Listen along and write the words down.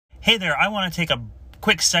Hey there, I want to take a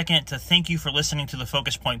quick second to thank you for listening to the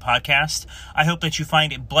Focus Point podcast. I hope that you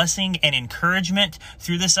find it blessing and encouragement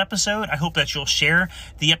through this episode. I hope that you'll share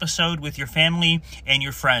the episode with your family and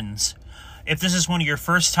your friends. If this is one of your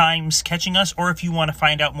first times catching us, or if you want to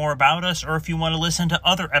find out more about us, or if you want to listen to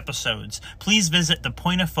other episodes, please visit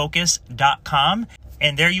thepointoffocus.com.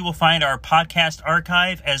 And there you will find our podcast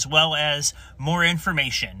archive as well as more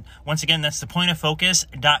information. Once again, that's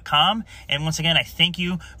thepointoffocus.com. And once again, I thank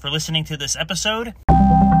you for listening to this episode.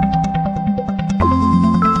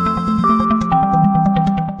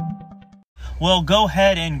 Well, go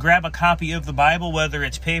ahead and grab a copy of the Bible, whether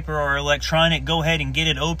it's paper or electronic. Go ahead and get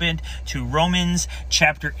it opened to Romans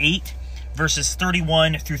chapter 8. Verses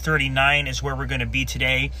 31 through 39 is where we're going to be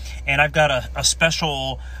today. And I've got a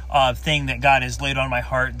special thing that God has laid on my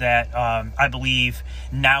heart that I believe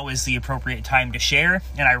now is the appropriate time to share.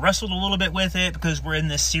 And I wrestled a little bit with it because we're in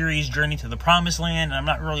this series, Journey to the Promised Land, and I'm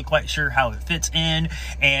not really quite sure how it fits in.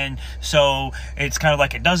 And so it's kind of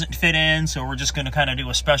like it doesn't fit in. So we're just going to kind of do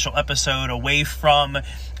a special episode away from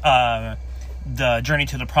the Journey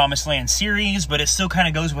to the Promised Land series, but it still kind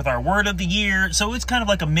of goes with our word of the year. So it's kind of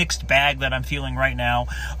like a mixed bag that I'm feeling right now.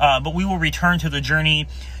 But we will return to the Journey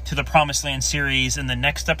to the Promised Land series in the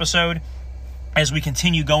next episode as we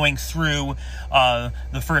continue going through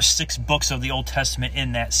the first 6 books of the Old Testament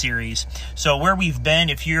in that series. So where we've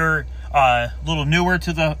been, if you're a little newer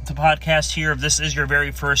to the podcast here, if this is your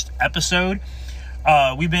very first episode,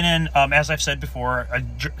 we've been in, as I've said before, a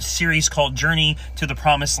series called Journey to the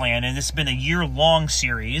Promised Land, and it's been a year-long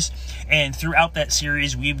series, and throughout that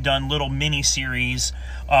series, we've done little mini-series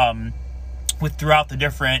with throughout the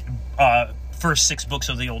different first 6 books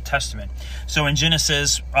of the Old Testament. So in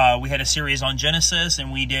Genesis, we had a series on Genesis,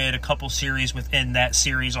 and we did a couple series within that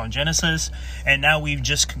series on Genesis, and now we've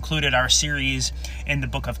just concluded our series in the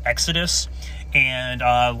book of Exodus. And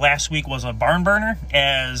last week was a barn burner,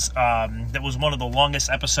 as that was one of the longest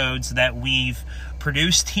episodes that we've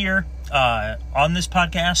produced here on this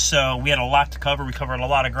podcast. So we had a lot to cover. We covered a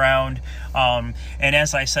lot of ground. And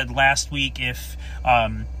as I said last week, if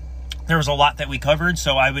there was a lot that we covered,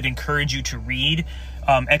 so I would encourage you to read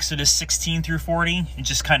Exodus 16 through 40 and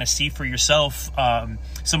just kind of see for yourself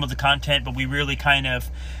some of the content. But we really kind of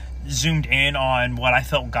zoomed in on what I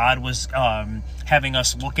felt God was having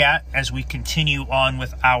us look at as we continue on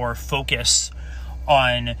with our focus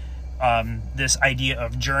on this idea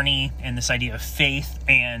of journey and this idea of faith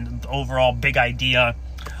and the overall big idea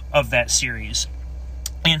of that series.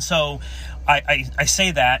 And so I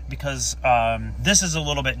say that because this is a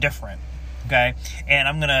little bit different, okay? And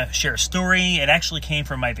I'm going to share a story. It actually came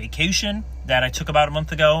from my vacation that I took about a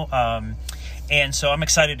month ago. And so I'm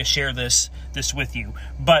excited to share this with you.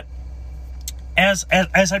 But as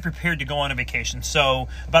I prepared to go on a vacation, so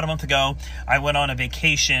about a month ago, I went on a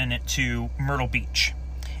vacation to Myrtle Beach.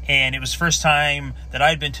 And it was the first time that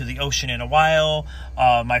I'd been to the ocean in a while.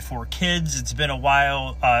 My 4 kids, it's been a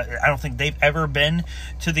while. I don't think they've ever been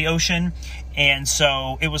to the ocean. And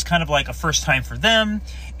so it was kind of like a first time for them.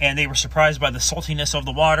 And they were surprised by the saltiness of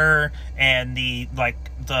the water and the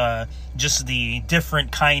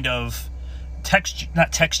different kind of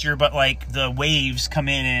not texture, but like the waves come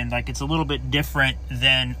in and like it's a little bit different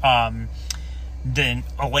than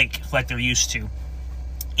a lake like they're used to.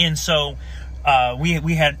 And so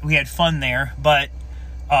we had fun there. But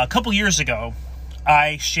a couple years ago,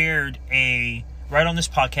 I shared right on this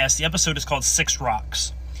podcast. The episode is called 6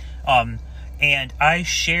 Rocks, and I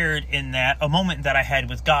shared in that a moment that I had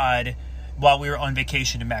with God while we were on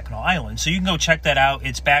vacation to Mackinac Island. So you can go check that out.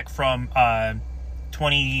 It's back from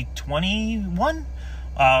 2021,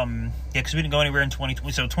 because we didn't go anywhere in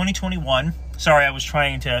 2020, so 2021, sorry, I was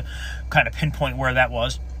trying to kind of pinpoint where that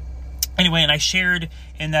was. Anyway, and I shared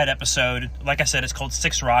in that episode, like I said, it's called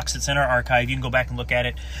 6 Rocks, it's in our archive, you can go back and look at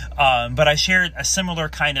it, but I shared a similar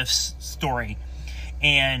kind of story,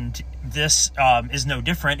 and this is no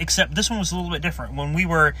different, except this one was a little bit different. When we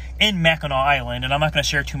were in Mackinac Island, and I'm not going to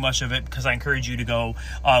share too much of it because I encourage you to go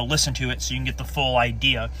listen to it so you can get the full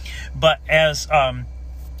idea. But as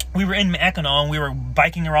we were in Mackinac and we were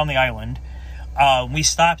biking around the island, we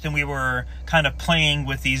stopped and we were kind of playing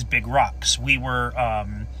with these big rocks. We were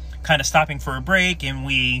kind of stopping for a break, and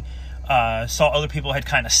we saw other people had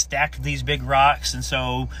kind of stacked these big rocks, and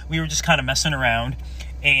so we were just kind of messing around,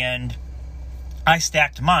 and I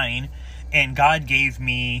stacked mine, and God gave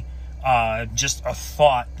me just a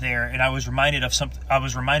thought there, and I was reminded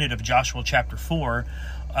of Joshua chapter 4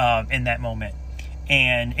 in that moment.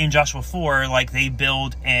 And in Joshua 4, like, they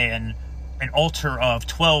build an altar of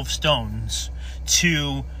 12 stones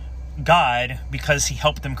to God because he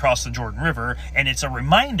helped them cross the Jordan River, and it's a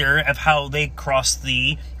reminder of how they crossed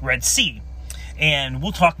the Red Sea. And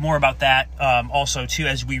we'll talk more about that also too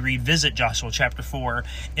as we revisit Joshua chapter 4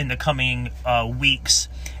 in the coming weeks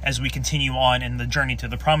as we continue on in the Journey to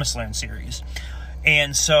the Promised Land series.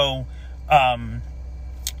 And so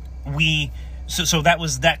So that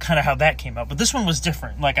was that kind of how that came up. But this one was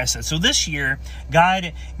different, like I said. So this year,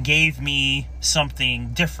 God gave me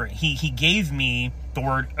something different. He gave me the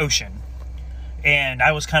word ocean. And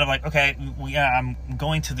I was kind of like, okay, yeah, I'm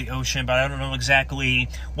going to the ocean, but I don't know exactly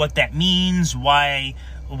what that means, why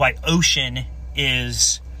ocean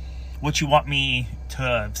is what you want me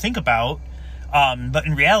to think about. But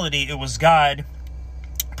in reality, it was God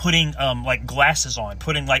putting like glasses on,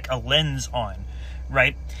 putting like a lens on,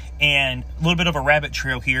 right? And a little bit of a rabbit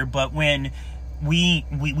trail here, but when we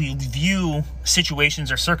view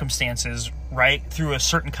situations or circumstances, right, through a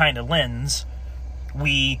certain kind of lens,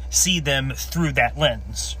 we see them through that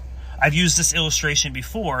lens. I've used this illustration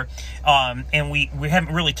before, and we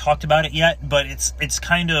haven't really talked about it yet, but it's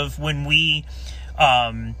kind of when we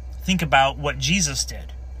think about what Jesus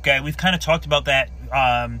did. Okay, we've kind of talked about that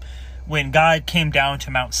when God came down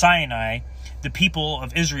to Mount Sinai. The people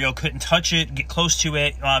of Israel couldn't touch it, get close to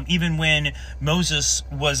it. Even when Moses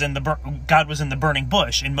was God was in the burning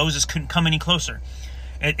bush, and Moses couldn't come any closer.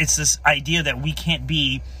 It's this idea that we can't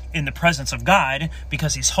be in the presence of God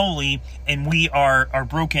because he's holy, and we are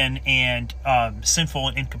broken and sinful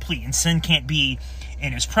and incomplete, and sin can't be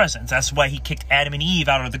in his presence. That's why he kicked Adam and Eve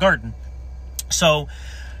out of the garden. So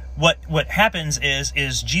what happens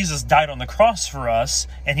is Jesus died on the cross for us,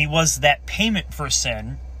 and he was that payment for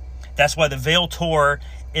sin. That's why the veil tore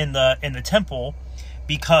in the temple,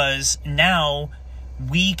 because now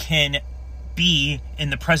we can be in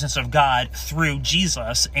the presence of God through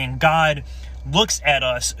Jesus, and God looks at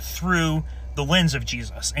us through the lens of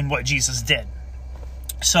Jesus and what Jesus did.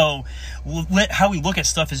 So how we look at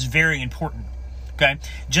stuff is very important. Okay,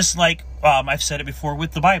 just like I've said it before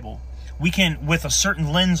with the Bible, we can, with a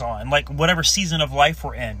certain lens on, like whatever season of life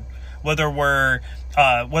we're in, whether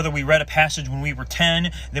we read a passage when we were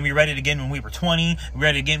 10, then we read it again when we were 20, we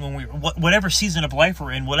read it again when whatever season of life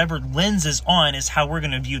we're in, whatever lens is on is how we're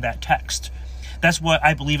going to view that text. That's what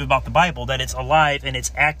I believe about the Bible, that it's alive and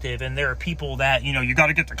it's active, and there are people that, you got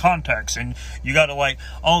to get the context, and you got to like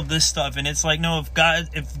all this stuff, and it's like, no,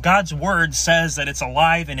 if God's word says that it's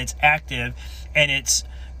alive and it's active and it's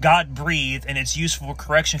God-breathed, and it's useful for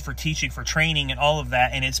correction, for teaching, for training, and all of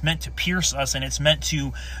that, and it's meant to pierce us, and it's meant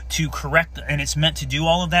to correct, and it's meant to do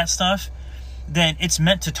all of that stuff, then it's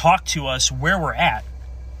meant to talk to us where we're at.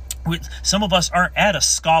 Some of us aren't at a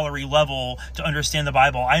scholarly level to understand the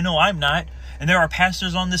Bible. I know I'm not, and there are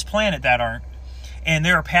pastors on this planet that aren't. And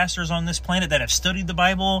there are pastors on this planet that have studied the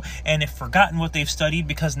Bible and have forgotten what they've studied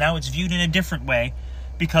because now it's viewed in a different way,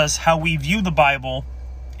 because how we view the Bible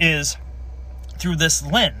is through this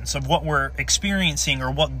lens of what we're experiencing or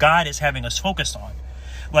what God is having us focused on.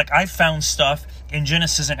 Like, I've found stuff in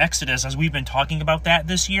Genesis and Exodus, as we've been talking about that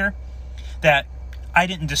this year, that I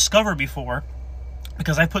didn't discover before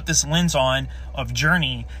because I put this lens on of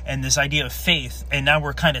journey and this idea of faith, and now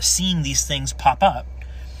we're kind of seeing these things pop up.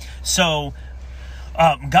 So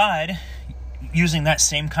God, using that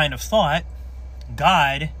same kind of thought,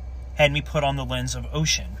 God had me put on the lens of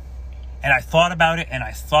ocean. And I thought about it, and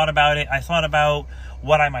I thought about it. I thought about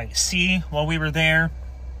what I might see while we were there.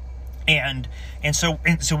 And so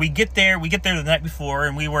we get there the night before,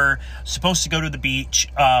 and we were supposed to go to the beach.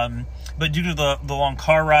 But due to the long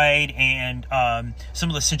car ride and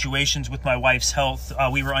some of the situations with my wife's health,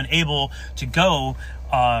 we were unable to go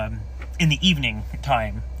in the evening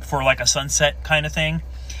time for like a sunset kind of thing.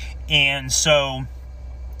 And so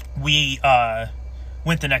we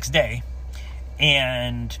went the next day.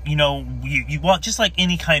 And, you want, just like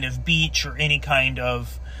any kind of beach or any kind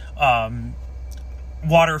of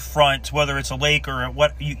waterfront, whether it's a lake or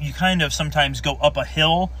what, you kind of sometimes go up a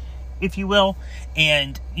hill, if you will,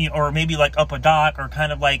 and or maybe like up a dock, or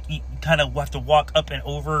kind of like you kind of have to walk up and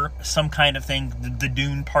over some kind of thing, the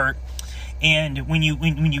dune part. And when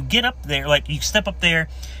you get up there, like you step up there,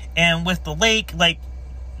 and with the lake, like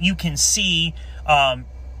you can see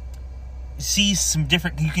some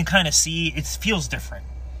different, you can kind of see, it feels different.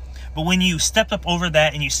 But when you step up over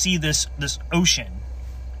that and you see this ocean,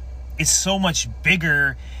 it's so much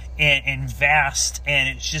bigger and vast, and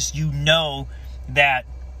it's just,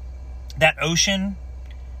 that ocean,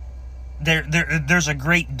 there's a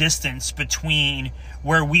great distance between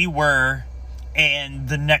where we were and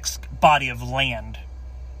the next body of land,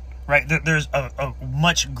 right? There's a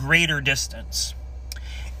much greater distance.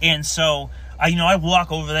 And so I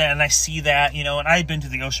walk over there and I see that, and I had been to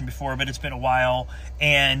the ocean before, but it's been a while,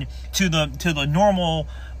 and to the normal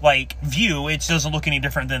like view, it doesn't look any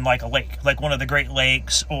different than like a lake, like one of the Great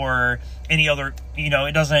Lakes or any other,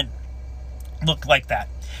 it doesn't look like that.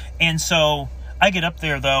 And so I get up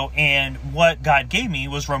there though, and what God gave me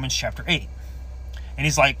was Romans chapter 8. And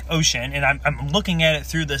he's like, ocean, and I'm looking at it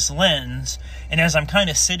through this lens, and as I'm kind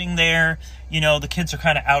of sitting there, the kids are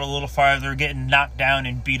kind of out a little farther, getting knocked down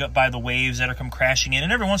and beat up by the waves that are come crashing in,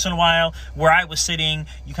 and every once in a while, where I was sitting,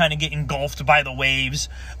 you kind of get engulfed by the waves,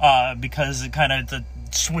 because it kind of, the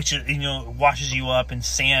switches, washes you up, and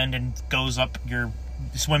sand and goes up your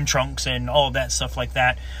swim trunks and all of that stuff like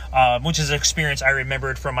that, which is an experience I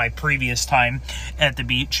remembered from my previous time at the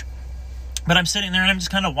beach. But I'm sitting there, and I'm just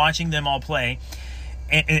kind of watching them all play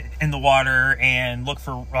in the water and look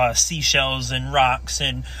for seashells and rocks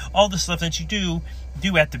and all the stuff that you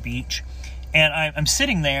do at the beach. And I'm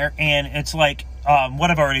sitting there, and it's like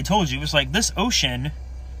what I've already told you. It's like this ocean,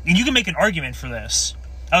 and you can make an argument for this.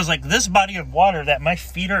 I was like, this body of water that my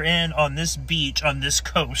feet are in on this beach, on this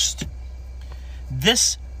coast,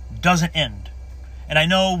 this doesn't end. And I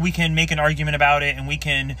know we can make an argument about it, and we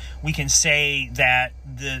can say that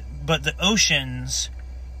but the oceans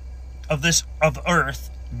of Earth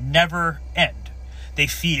never end. They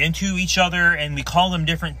feed into each other, and we call them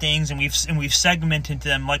different things, and we've segmented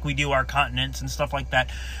them like we do our continents and stuff like that.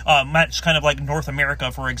 It's kind of like North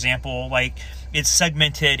America, for example, like it's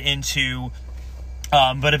segmented into.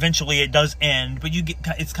 But eventually it does end. But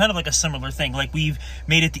it's kind of like a similar thing. Like we've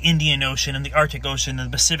made it the Indian Ocean and the Arctic Ocean and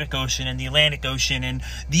the Pacific Ocean and the Atlantic Ocean, and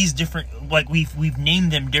these different, like we've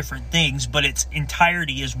named them different things, but its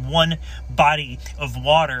entirety is one body of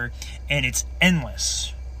water, and it's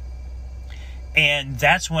endless. And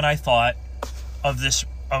that's when I thought of this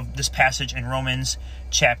passage in Romans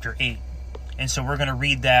chapter 8. And so we're going to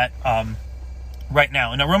read that right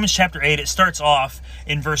now. Now, Romans chapter 8, it starts off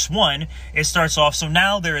in verse 1. It starts off, so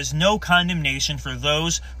now there is no condemnation for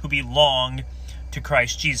those who belong to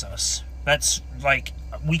Christ Jesus. That's like,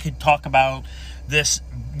 we could talk about this,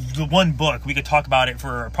 the one book, we could talk about it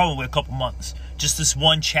for probably a couple months. Just this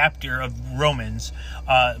one chapter of Romans.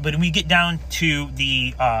 But when we get down to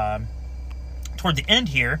toward the end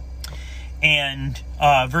here, and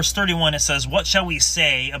verse 31, it says, what shall we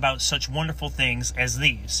say about such wonderful things as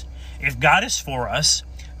these? If God is for us,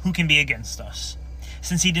 who can be against us?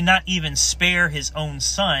 Since he did not even spare his own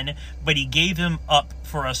son, but he gave him up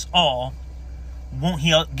for us all, won't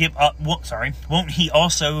he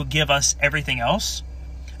also give us everything else?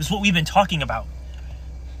 This is what we've been talking about.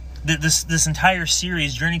 This entire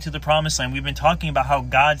series, Journey to the Promised Land, we've been talking about how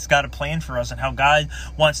God's got a plan for us, and how God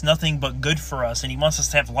wants nothing but good for us, and he wants us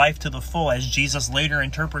to have life to the full, as Jesus later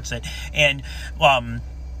interprets it. And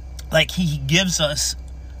like he gives us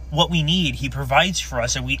what we need. He provides for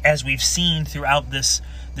us, and as we've seen throughout this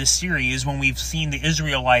series, when we've seen the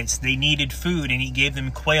Israelites, they needed food, and he gave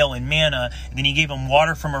them quail and manna, and then he gave them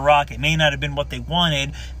water from a rock. It may not have been what they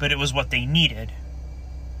wanted, but it was what they needed.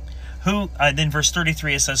 Then verse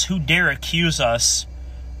 33, it says, who dare accuse us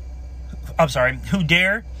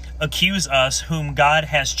whom God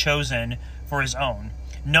has chosen for his own?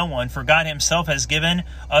 No one, for God himself has given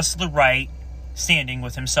us the right standing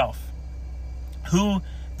with himself. Who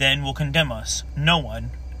then will condemn us? No one.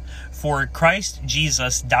 For Christ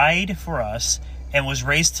Jesus died for us and was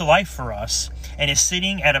raised to life for us, and is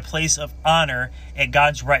sitting at a place of honor at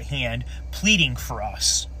God's right hand, pleading for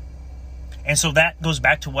us. And so that goes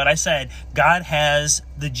back to what I said. God has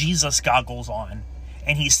the Jesus goggles on,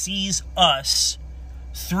 and he sees us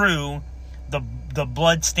through the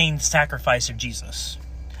blood-stained sacrifice of Jesus.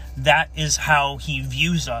 That is how he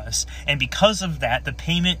views us. And because of that, the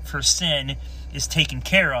payment for sin is taken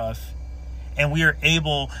care of, and we are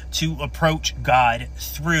able to approach God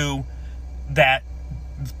through that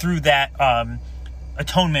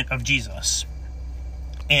atonement of Jesus.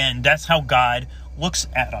 And that's how God looks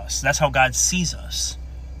at us. That's how God sees us.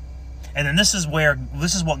 And then this is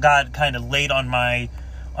what God kind of laid on my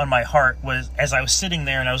heart, was as I was sitting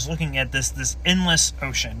there and I was looking at this endless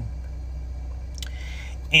ocean.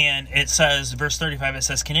 And it says, verse 35, it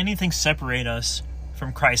says, can anything separate us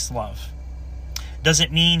from Christ's love? Does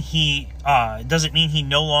it mean he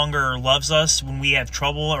no longer loves us when we have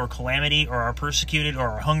trouble or calamity, or are persecuted, or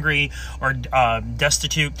are hungry, or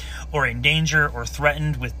destitute, or in danger, or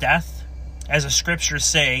threatened with death? As the scriptures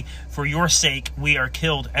say, for your sake we are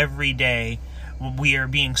killed every day. We are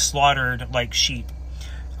being slaughtered like sheep.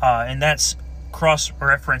 And that's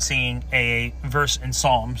cross-referencing a verse in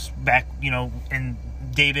Psalms back, in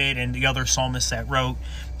David and the other psalmists that wrote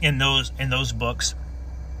in those books.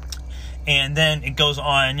 And then it goes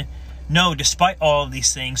on, No, despite all of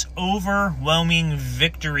these things, overwhelming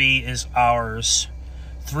victory is ours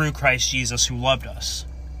through Christ Jesus who loved us.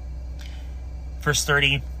 Verse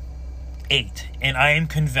 38, and I am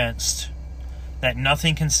convinced that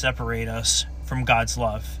nothing can separate us from God's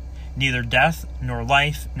love. Neither death, nor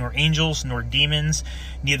life, nor angels, nor demons,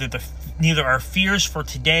 neither our fears for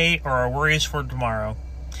today or our worries for tomorrow.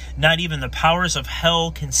 Not even the powers of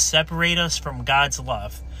hell can separate us from God's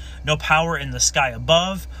love. No power in the sky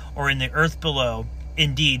above or in the earth below.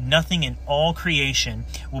 Indeed, nothing in all creation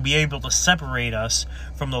will be able to separate us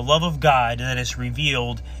from the love of God that is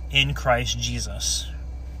revealed in Christ Jesus.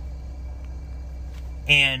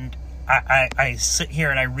 And I sit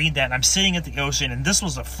here and I read that, and I'm sitting at the ocean, and this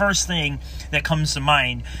was the first thing that comes to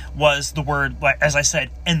mind was the word, as I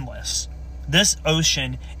said, endless. This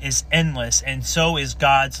ocean is endless, and so is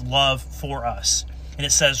God's love for us. And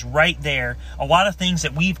it says right there, a lot of things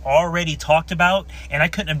that we've already talked about, and I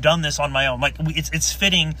couldn't have done this on my own. Like, it's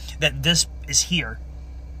fitting that this is here.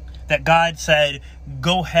 That God said,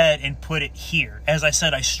 go ahead and put it here. As I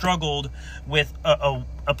said, I struggled with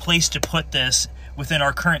a place to put this within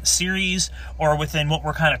our current series or within what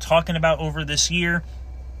we're kind of talking about over this year.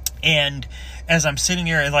 And as I'm sitting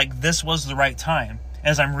here, like, this was the right time.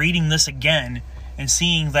 As I'm reading this again and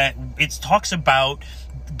seeing that it talks about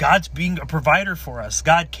God's being a provider for us.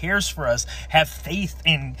 God cares for us. Have faith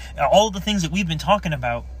in all the things that we've been talking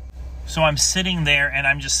about. So I'm sitting there and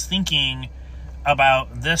I'm just thinking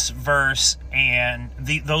about this verse and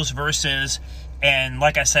those verses. And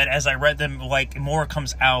like I said, as I read them, like, more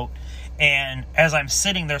comes out. And as I'm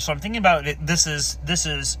sitting there, so I'm thinking about it, this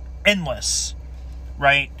is endless,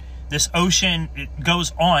 right? This ocean, it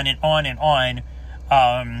goes on and on and on.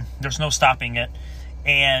 There's no stopping it.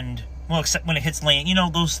 And, well, except when it hits land, you know,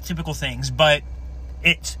 those typical things. But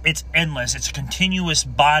it's endless. It's a continuous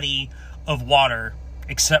body of water,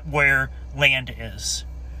 except where land is.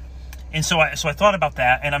 And so I thought about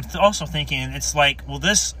that, and I'm also thinking, it's like, well,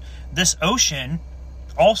 this ocean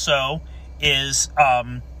also is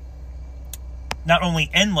not only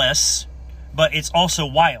endless, but it's also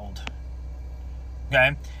wild.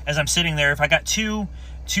 Okay, as I'm sitting there, if I got two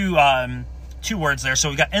words there, so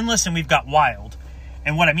we've got endless and we've got wild.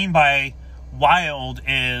 And what I mean by wild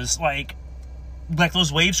is like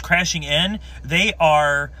those waves crashing in. They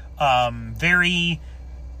are very,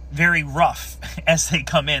 very rough as they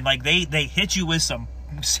come in. Like they hit you with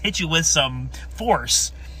some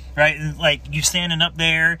force, right? Like you standing up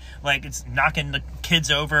there, like it's knocking the kids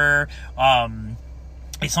over.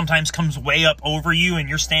 It sometimes comes way up over you, and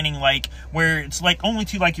you're standing like where it's like only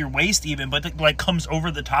to like your waist even, but it like comes over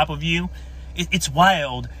the top of you. It's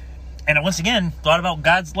wild. And I once again thought about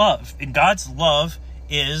God's love, and God's love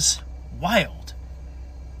is wild.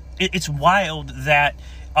 It's wild that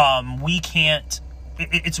we can't.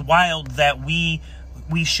 It's wild that we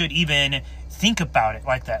should even think about it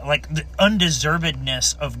like that. Like the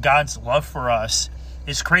undeservedness of God's love for us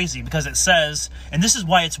is crazy, because it says, and this is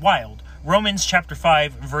why it's wild. Romans chapter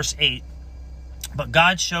 5, verse 8. But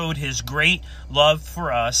God showed his great love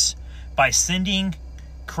for us by sending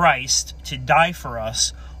Christ to die for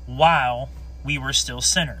us while we were still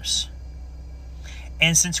sinners.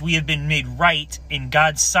 And since we have been made right in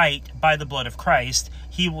God's sight by the blood of Christ,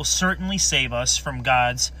 he will certainly save us from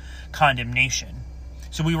God's condemnation.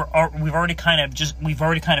 So we've already kind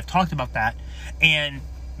of talked about that. And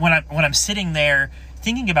when I'm sitting there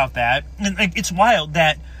thinking about that, it's wild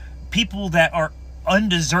that people that are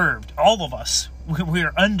undeserved, all of us, we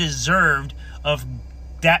are undeserved of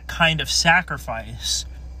that kind of sacrifice.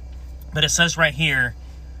 But it says right here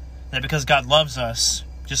that because God loves us,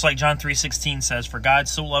 just like John 3:16 says, for God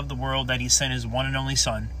so loved the world that he sent his one and only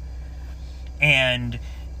son. And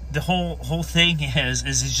the whole thing is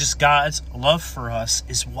just God's love for us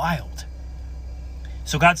is wild.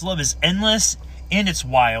 So God's love is endless, and it's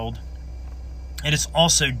wild, and it's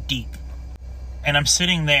also deep. And I'm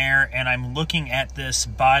sitting there and I'm looking at this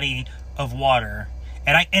body of water,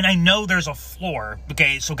 and I know there's a floor.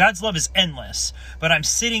 Okay, so God's love is endless, but I'm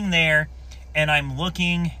sitting there and I'm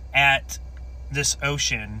looking at this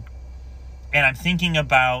ocean, and I'm thinking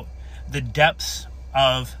about the depths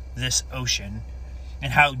of this ocean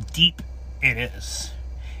and how deep it is,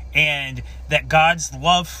 and that God's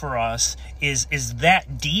love for us is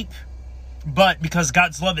that deep. But because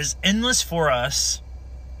God's love is endless for us,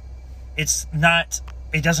 it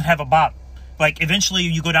doesn't have a bottom. Like eventually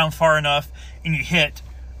you go down far enough and you hit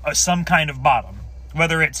some kind of bottom,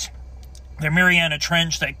 whether it's the Mariana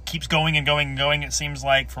Trench that keeps going and going and going, it seems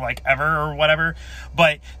like, for like ever or whatever.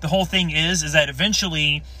 But the whole thing is that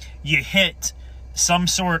eventually you hit some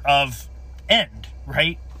sort of end,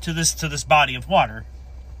 right, to this body of water.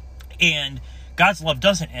 And God's love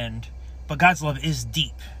doesn't end, but God's love is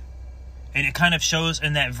deep. And it kind of shows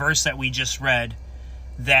in that verse that we just read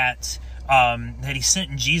that he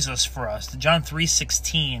sent Jesus for us. John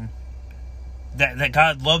 3:16, that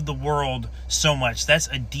God loved the world so much. That's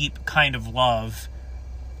a deep kind of love.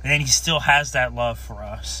 And he still has that love for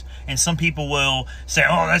us. And some people will say,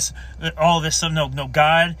 oh, that's all this stuff. No,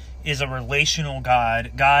 God is a relational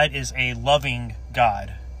God. God is a loving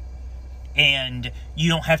God. And you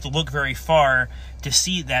don't have to look very far to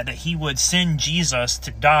see that he would send Jesus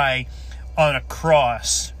to die on a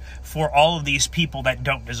cross for all of these people that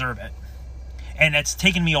don't deserve it. And it's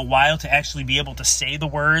taken me a while to actually be able to say the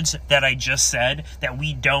words that I just said, that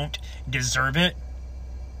we don't deserve it.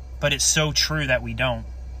 But it's so true that we don't.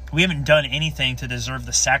 We haven't done anything to deserve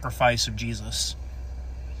the sacrifice of Jesus.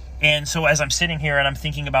 And so as I'm sitting here and I'm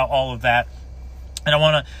thinking about all of that, and I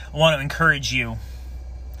want to encourage you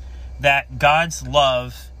that God's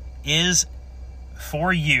love is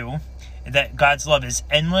for you, that God's love is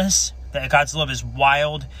endless, that God's love is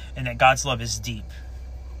wild, and that God's love is deep.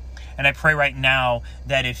 And I pray right now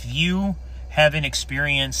that if you haven't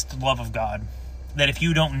experienced the love of God, that if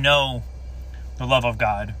you don't know the love of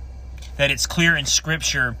God, that it's clear in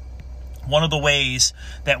Scripture, one of the ways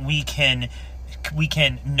that we can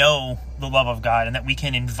know the love of God and that we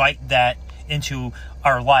can invite that into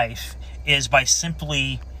our life is by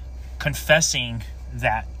simply confessing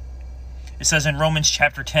that. It says in Romans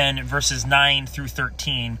chapter 10, verses 9 through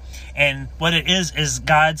 13. And what it is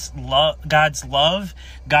God's love,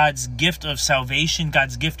 God's gift of salvation,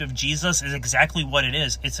 God's gift of Jesus is exactly what it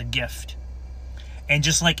is. It's a gift. And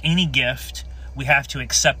just like any gift, we have to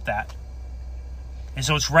accept that. And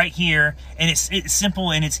so it's right here, and it's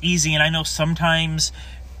simple and it's easy. And I know sometimes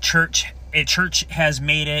church has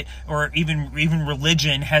made it, or even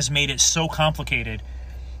religion has made it so complicated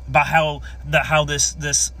about how this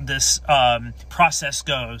process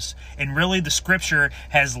goes. And really the Scripture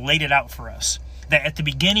has laid it out for us. That at the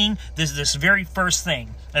beginning, this very first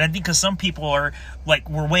thing, and I think because some people are like,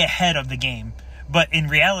 we're way ahead of the game. But in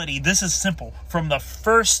reality, this is simple. From the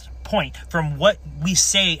first point, from what we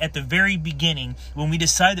say at the very beginning, when we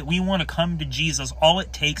decide that we want to come to Jesus, all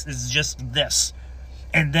it takes is just this.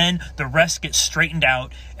 And then the rest gets straightened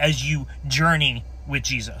out as you journey with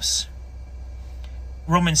Jesus.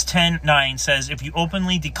 Romans 10:9 says, if you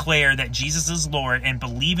openly declare that Jesus is Lord and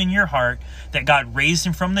believe in your heart that God raised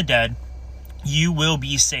him from the dead, you will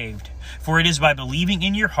be saved. For it is by believing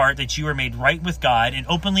in your heart that you are made right with God, and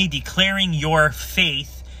openly declaring your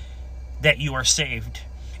faith that you are saved.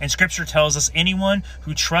 And Scripture tells us anyone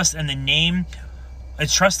who trusts in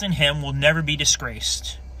him will never be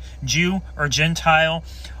disgraced. Jew or Gentile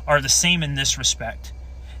are the same in this respect.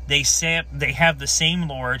 They have the same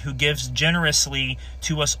Lord who gives generously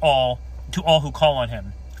to us all, to all who call on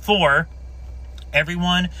him. For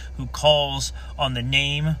everyone who calls on the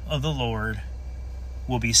name of the Lord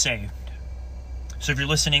will be saved. So if you're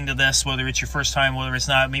listening to this, whether it's your first time, whether it's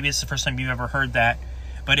not, maybe it's the first time you've ever heard that,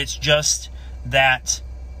 but it's just that,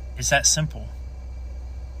 it's that simple.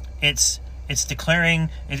 It's declaring,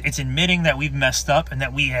 it's admitting that we've messed up and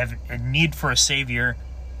that we have a need for a Savior,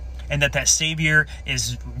 and that Savior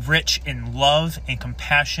is rich in love and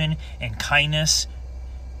compassion and kindness,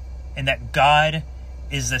 and that God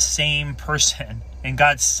is the same person, and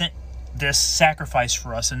God sent this sacrifice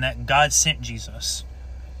for us, and that God sent Jesus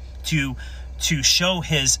to show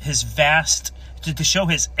his vast, to show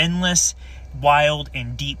his endless, wild,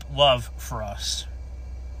 and deep love for us.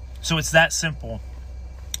 So it's that simple.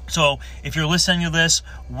 So if you're listening to this,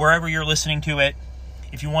 wherever you're listening to it,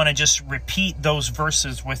 if you want to just repeat those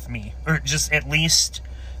verses with me, or just at least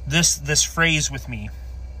this phrase with me,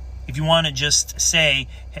 if you want to just say,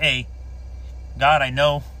 hey, God, I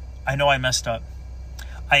know I messed up.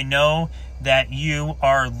 I know that you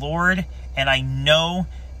are Lord, and I know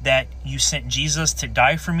that you sent Jesus to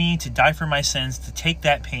die for me, to die for my sins, to take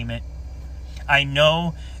that payment. I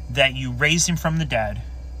know that you raised him from the dead.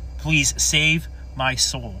 Please save my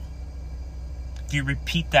soul. If you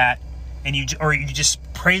repeat that, and you just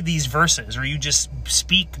pray these verses, or you just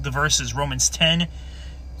speak the verses, Romans 10,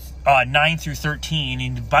 9 through 13,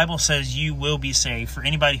 and the Bible says you will be saved. For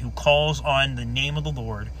anybody who calls on the name of the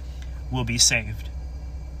Lord will be saved.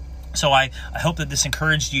 So I hope that this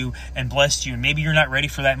encouraged you and blessed you. And maybe you're not ready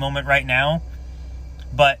for that moment right now,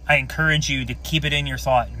 but I encourage you to keep it in your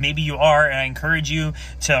thought. Maybe you are, and I encourage you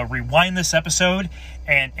to rewind this episode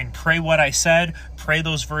and pray what I said. Pray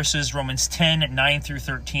those verses, Romans 10, 9 through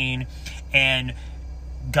 13, and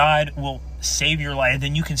God will save your life.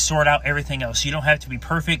 Then you can sort out everything else. You don't have to be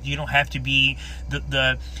perfect. You don't have to be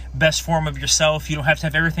the best form of yourself. You don't have to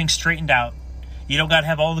have everything straightened out. You don't got to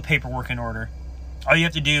have all the paperwork in order. All you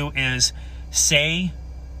have to do is say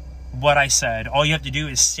what I said. All you have to do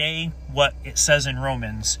is say what it says in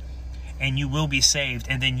Romans, and you will be saved.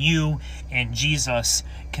 And then you and Jesus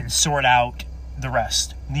can sort out the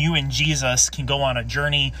rest. You and Jesus can go on a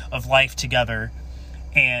journey of life together,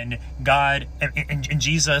 and God and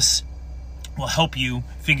Jesus will help you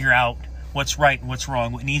figure out what's right and what's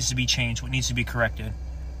wrong, what needs to be changed, what needs to be corrected.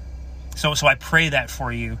 So I pray that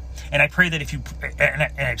for you, and I pray that if you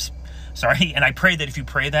I pray that if you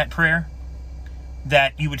pray that prayer,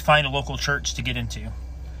 that you would find a local church to get into.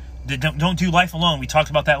 Don't do life alone. We talked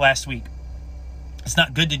about that last week. It's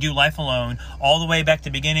not good to do life alone. All the way back to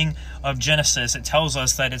the beginning of Genesis, it tells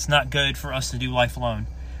us that it's not good for us to do life alone.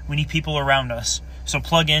 We need people around us. So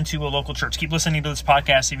plug into a local church. Keep listening to this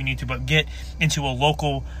podcast if you need to, but get into a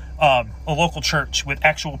local church with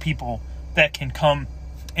actual people that can come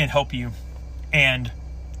and help you. And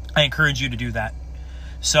I encourage you to do that.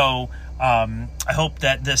 So I hope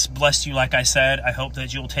that this blessed you. Like I said, I hope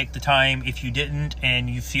that you'll take the time. If you didn't and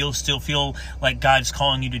you still feel like God's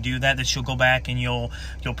calling you to do that, that you'll go back and you'll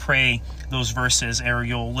pray those verses, or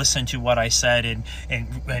you'll listen to what I said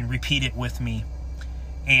and repeat it with me.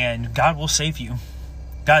 And God will save you.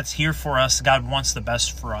 God's here for us. God wants the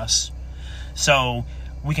best for us. So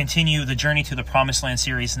we continue the Journey to the Promised Land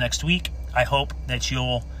series next week. I hope that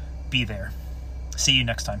you'll be there. See you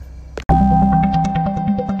next time.